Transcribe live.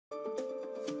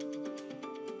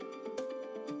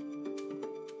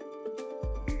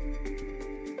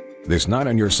This Not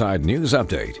On Your Side news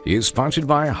update is sponsored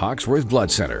by Hawksworth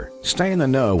Blood Center. Stay in the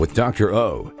know with Dr.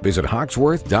 O. Visit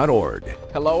hawksworth.org.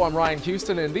 Hello, I'm Ryan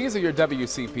Houston, and these are your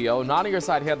WCPO Not On Your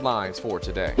Side headlines for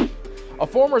today. A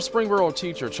former Springboro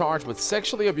teacher charged with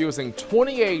sexually abusing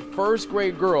 28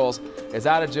 first-grade girls is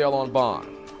out of jail on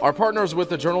bond. Our partners with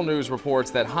the Journal News reports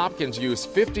that Hopkins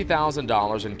used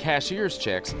 $50,000 in cashier's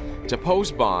checks to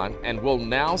post bond and will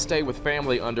now stay with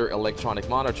family under electronic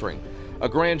monitoring. A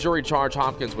grand jury charged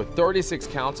Hopkins with 36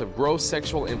 counts of gross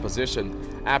sexual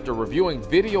imposition after reviewing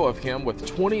video of him with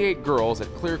 28 girls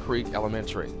at Clear Creek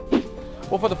Elementary.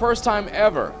 Well, for the first time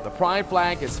ever, the Pride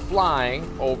flag is flying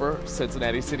over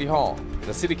Cincinnati City Hall.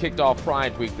 The city kicked off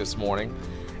Pride Week this morning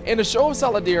in a show of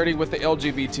solidarity with the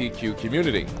LGBTQ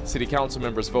community. City council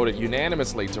members voted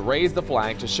unanimously to raise the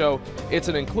flag to show it's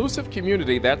an inclusive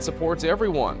community that supports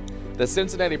everyone. The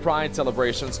Cincinnati Pride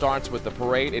celebration starts with the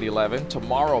parade at 11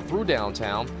 tomorrow through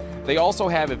downtown. They also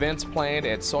have events planned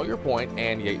at Sawyer Point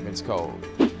and Yateman's Cove.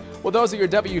 Well, those are your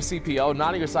WCPO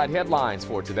Not On Your Side headlines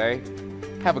for today.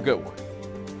 Have a good one.